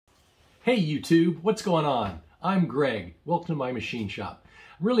Hey YouTube, what's going on? I'm Greg. Welcome to my machine shop.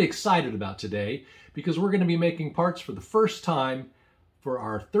 I'm really excited about today because we're going to be making parts for the first time for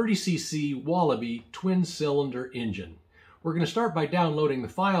our 30cc Wallaby twin cylinder engine. We're going to start by downloading the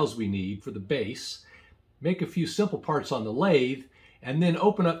files we need for the base, make a few simple parts on the lathe, and then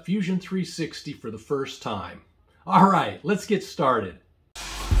open up Fusion 360 for the first time. All right, let's get started.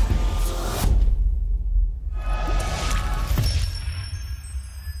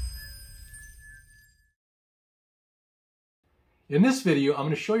 In this video, I'm going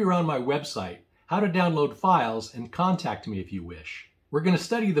to show you around my website how to download files and contact me if you wish. We're going to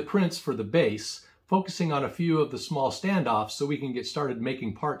study the prints for the base, focusing on a few of the small standoffs so we can get started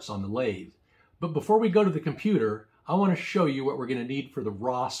making parts on the lathe. But before we go to the computer, I want to show you what we're going to need for the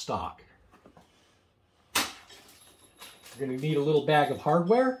raw stock. We're going to need a little bag of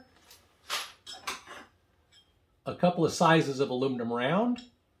hardware, a couple of sizes of aluminum round,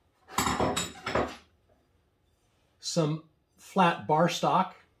 some flat bar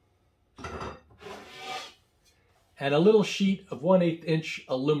stock, and a little sheet of 1/8 inch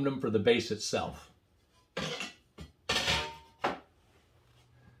aluminum for the base itself.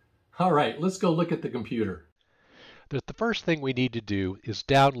 All right, let's go look at the computer. The first thing we need to do is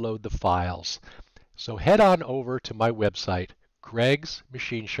download the files. So head on over to my website,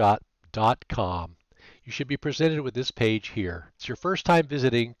 gregsmachineshop.com. You should be presented with this page here. It's your first time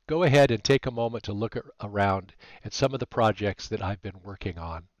visiting. Go ahead and take a moment to look around at some of the projects that I've been working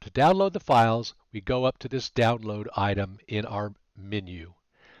on. To download the files, we go up to this download item in our menu.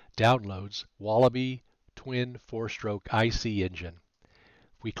 Downloads, Wallaby Twin 4-Stroke IC Engine.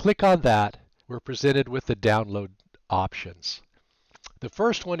 If we click on that, we're presented with the download options. The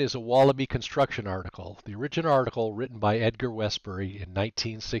first one is a Wallaby construction article, the original article written by Edgar Westbury in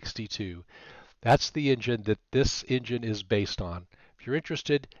 1962. That's the engine that this engine is based on. If you're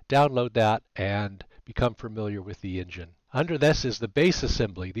interested, download that and become familiar with the engine. Under this is the base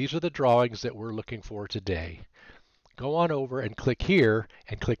assembly. These are the drawings that we're looking for today. Go on over and click here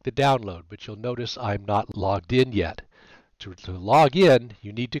and click the download, but you'll notice I'm not logged in yet. To log in,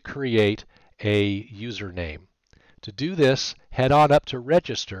 you need to create a username. To do this, head on up to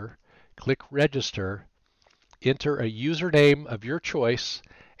Register, click Register, enter a username of your choice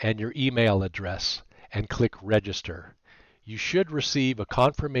and your email address, and click Register. You should receive a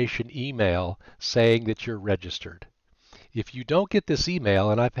confirmation email saying that you're registered. If you don't get this email,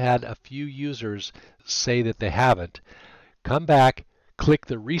 and I've had a few users say that they haven't, come back, click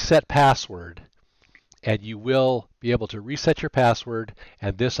the Reset Password, and you will be able to reset your password,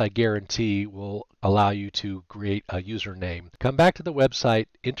 and this, I guarantee, will allow you to create a username. Come back to the website,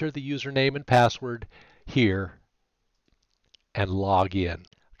 enter the username and password here, and log in.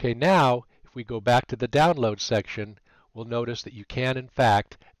 Okay, now if we go back to the download section, we'll notice that you can in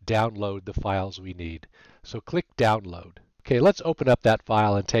fact download the files we need. So click download. Okay, let's open up that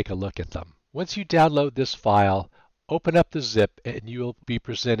file and take a look at them. Once you download this file, open up the zip and you'll be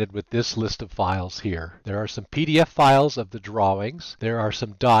presented with this list of files here. There are some PDF files of the drawings. There are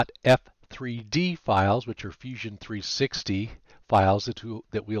some .f3d files, which are Fusion 360 files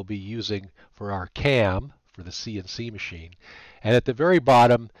that we'll be using for our CAM, for the CNC machine. And at the very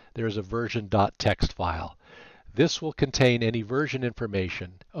bottom, there's a version.txt file. This will contain any version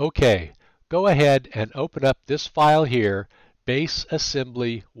information. Okay, go ahead and open up this file here, base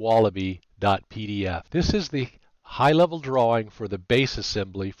assembly wallaby.pdf. This is the high-level drawing for the base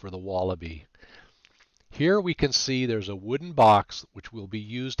assembly for the Wallaby. Here we can see there's a wooden box which will be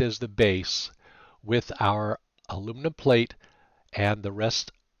used as the base with our aluminum plate and the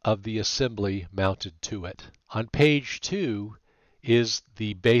rest of the assembly mounted to it. On page 2 is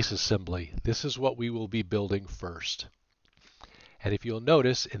the base assembly. This is what we will be building first. And if you'll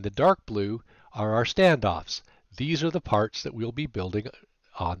notice, in the dark blue are our standoffs. These are the parts that we'll be building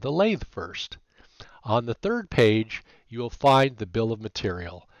on the lathe first. On the third page, you will find the bill of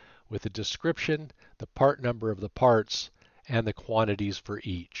material with the description, the part number of the parts, and the quantities for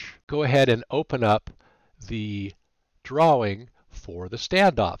each. Go ahead and open up the drawing for the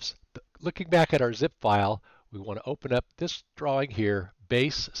standoffs. Looking back at our zip file, we want to open up this drawing here,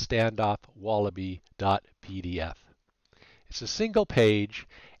 base standoff wallaby.pdf. It's a single page,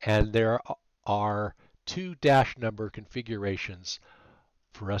 and there are 2 dash number configurations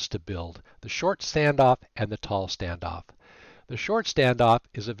for us to build: the short standoff and the tall standoff. The short standoff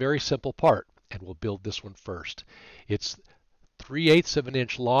is a very simple part, and we'll build this one first. It's 3/8 of an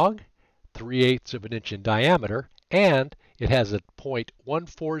inch long, 3/8 of an inch in diameter, and it has a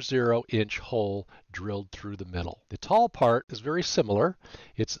 .140 inch hole drilled through the middle. The tall part is very similar.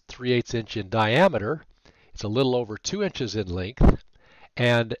 It's 3/8 inch in diameter. It's a little over 2 inches in length,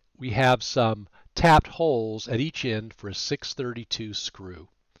 and we have some tapped holes at each end for a 632 screw.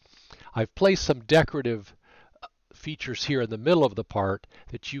 I've placed some decorative features here in the middle of the part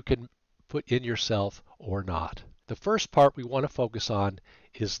that you can put in yourself or not. The first part we want to focus on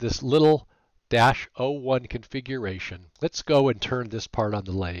is this little -01 configuration. Let's go and turn this part on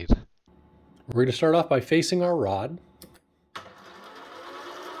the lathe. We're going to start off by facing our rod.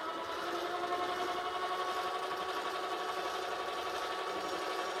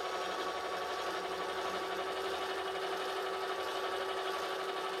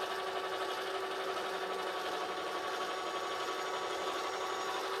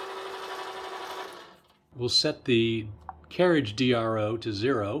 We'll set the carriage DRO to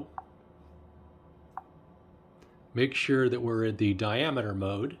 0. Make sure that we're in the diameter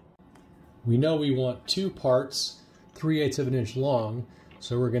mode. We know we want 2 parts 3/8 of an inch long,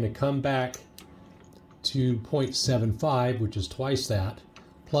 so we're going to come back to 0.75, which is twice that,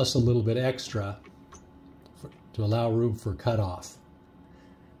 plus a little bit extra to allow room for cutoff.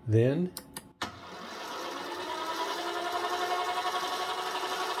 Then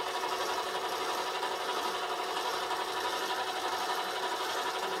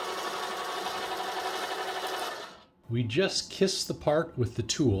we just kiss the part with the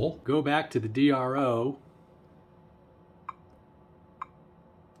tool, go back to the DRO,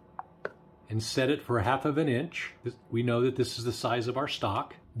 and set it for 1/2 inch. We know that this is the size of our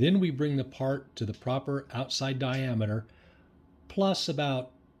stock. Then we bring the part to the proper outside diameter, plus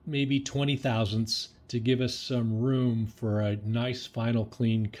about maybe 20 thousandths to give us some room for a nice final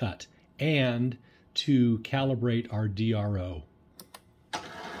clean cut, and to calibrate our DRO.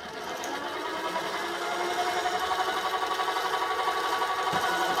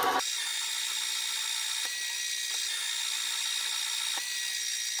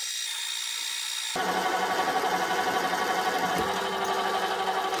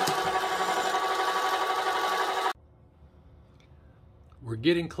 We're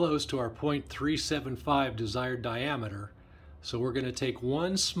getting close to our 0.375 desired diameter, so we're going to take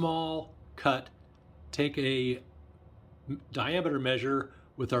one small cut, take a diameter measure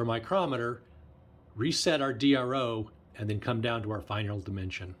with our micrometer, reset our DRO, and then come down to our final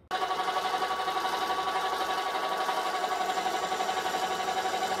dimension.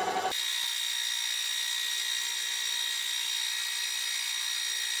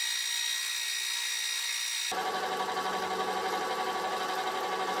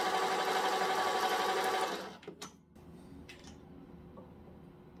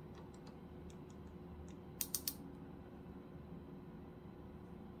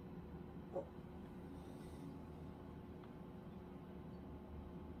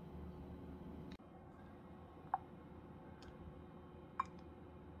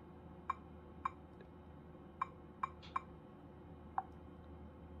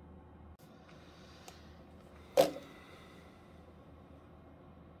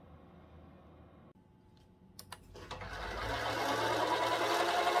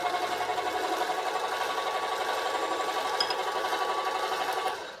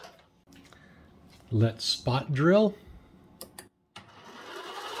 Let's spot drill.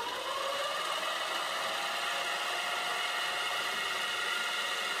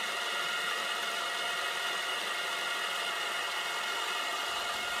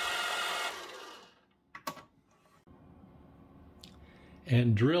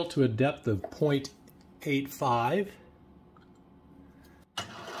 And drill to a depth of 0.85.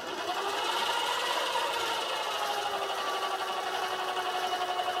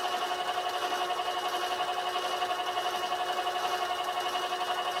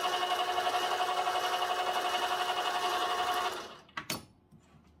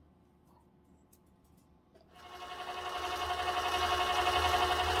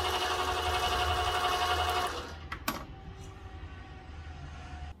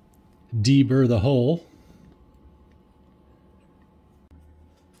 Deburr the hole.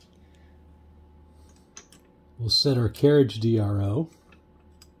 We'll set our carriage DRO.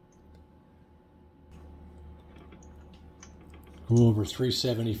 Go over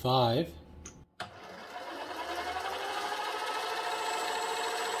 375.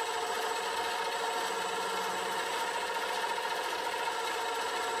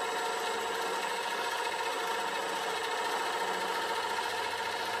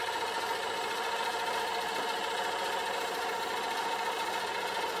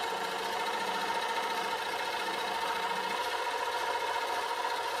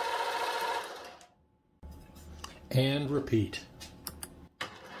 And repeat.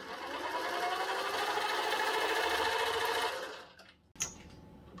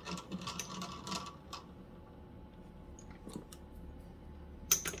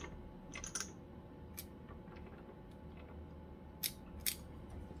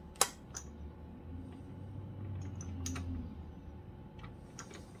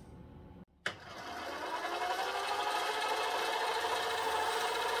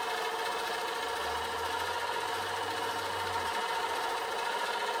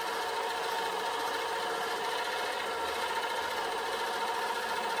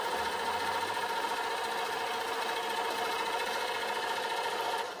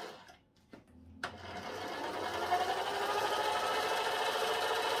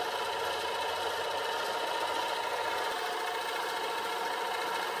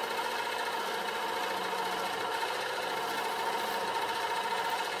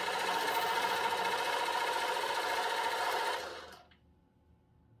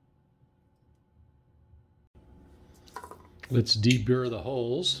 Let's deburr the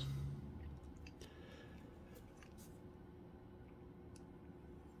holes.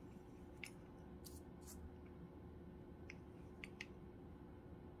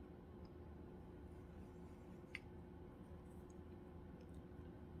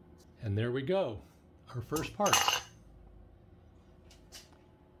 And there we go, our first part.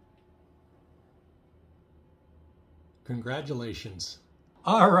 Congratulations.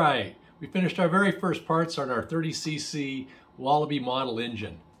 All right, we finished our very first parts on our 30cc Wallaby model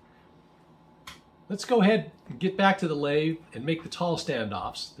engine. Let's go ahead and get back to the lathe and make the tall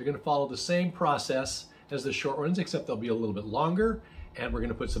standoffs. They're going to follow the same process as the short ones, except they'll be a little bit longer, and we're going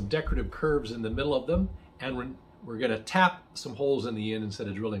to put some decorative curves in the middle of them, and we're going to tap some holes in the end instead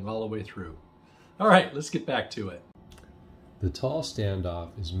of drilling all the way through. All right, let's get back to it. The tall standoff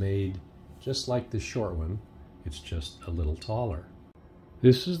is made just like the short one. It's just a little taller.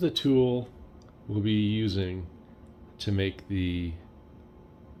 This is the tool we'll be using to make the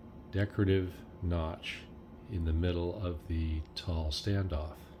decorative notch in the middle of the tall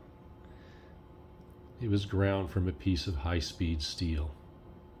standoff. It was ground from a piece of high-speed steel.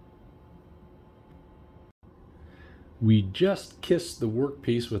 We just kissed the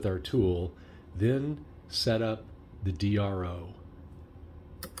workpiece with our tool, then set up the DRO.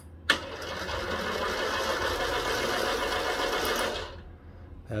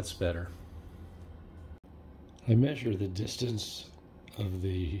 That's better. I measure the distance of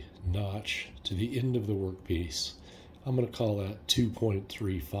the notch to the end of the workpiece. I'm going to call that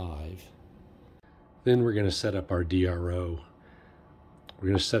 2.35. Then we're going to set up our DRO. We're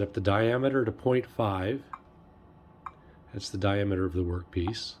going to set up the diameter to 0.5. That's the diameter of the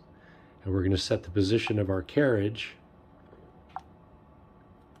workpiece. And we're going to set the position of our carriage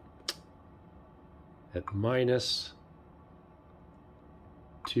at minus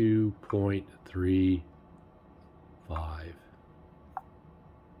 2.35.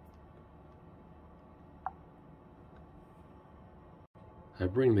 I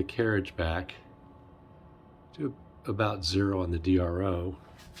bring the carriage back to about 0 on the DRO,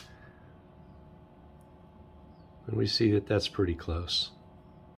 and we see that that's pretty close.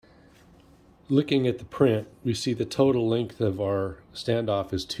 Looking at the print, we see the total length of our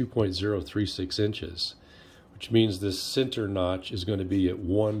standoff is 2.036 inches, which means this center notch is going to be at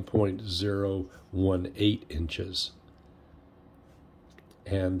 1.018 inches.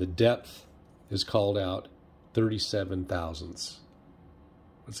 And the depth is called out 37 thousandths.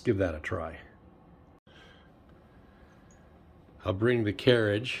 Let's give that a try. I'll bring the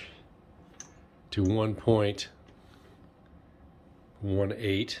carriage to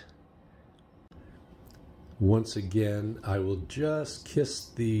 1.18. Once again, I will just kiss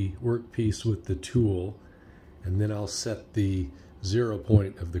the workpiece with the tool, and then I'll set the 0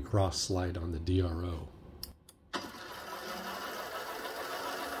 point of the cross slide on the DRO.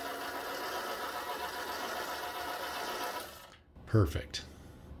 Perfect.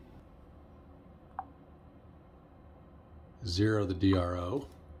 0 the DRO.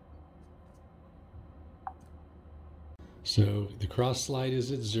 So the cross slide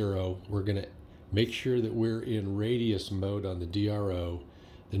is at 0. We're going to make sure that we're in radius mode on the DRO.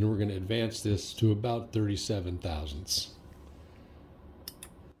 Then we're going to advance this to about 37 thousandths.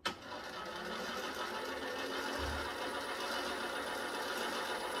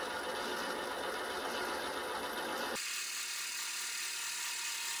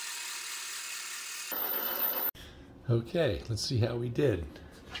 Okay, let's see how we did.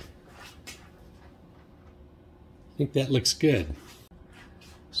 I think that looks good.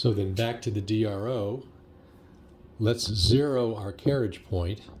 So then back to the DRO. Let's 0 our carriage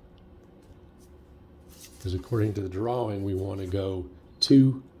point, because according to the drawing we want to go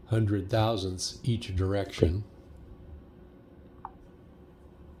 200 thousandths each direction.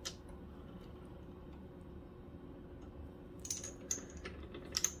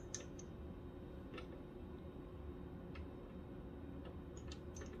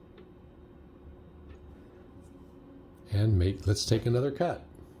 And let's take another cut.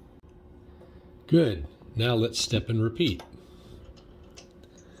 Good. Now let's step and repeat.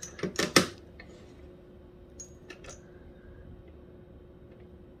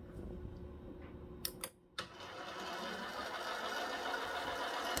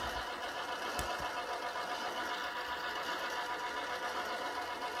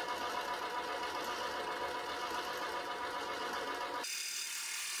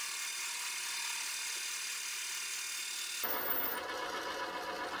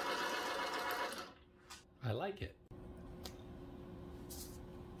 I like it.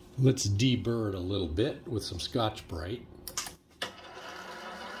 Let's deburr it a little bit with some Scotch-Brite.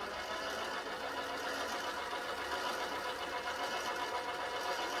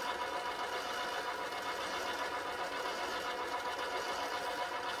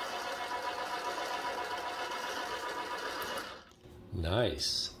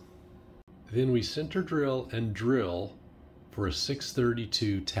 Nice. Then we center drill and drill for a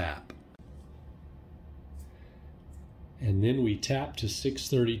 632 tap. And then we tap to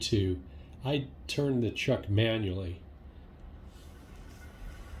 632. I turn the chuck manually.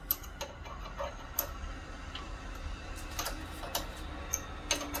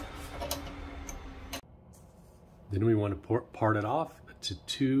 Then we want to part it off to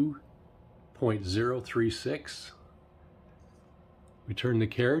 2.036. We turn the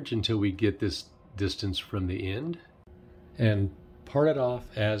carriage until we get this distance from the end and part it off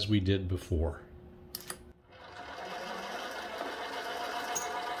as we did before.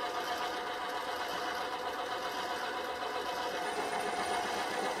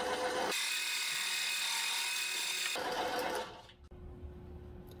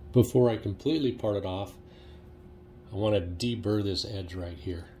 Before I completely part it off, I want to deburr this edge right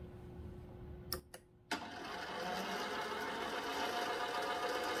here.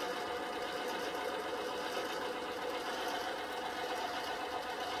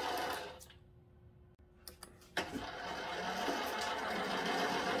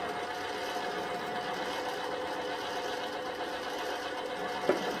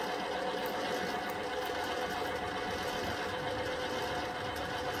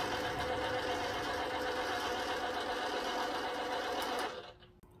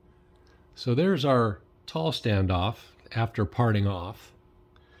 So there's our tall standoff after parting off.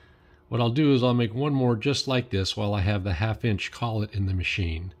 What I'll do is I'll make one more just like this while I have the 1/2 inch collet in the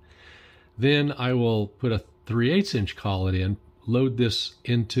machine. Then I will put a 3/8 inch collet in, load this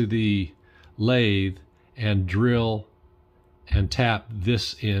into the lathe, and drill and tap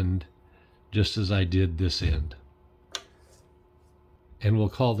this end just as I did this end. And we'll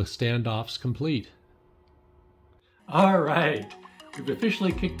call the standoffs complete. All right. We've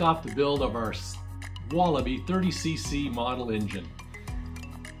officially kicked off the build of our Wallaby 30cc model engine.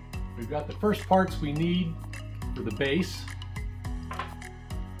 We've got the first parts we need for the base.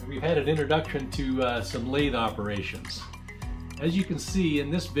 And we've had an introduction to some lathe operations. As you can see in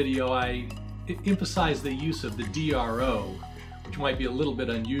this video, I emphasize the use of the DRO, which might be a little bit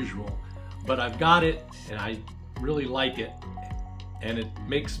unusual, but I've got it and I really like it. And it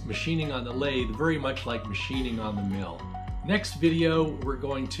makes machining on the lathe very much like machining on the mill. Next video, we're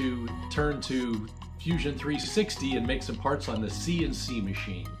going to turn to Fusion 360 and make some parts on the CNC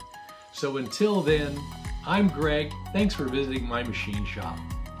machine. So until then, I'm Greg. Thanks for visiting my machine shop.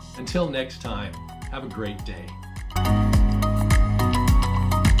 Until next time, have a great day.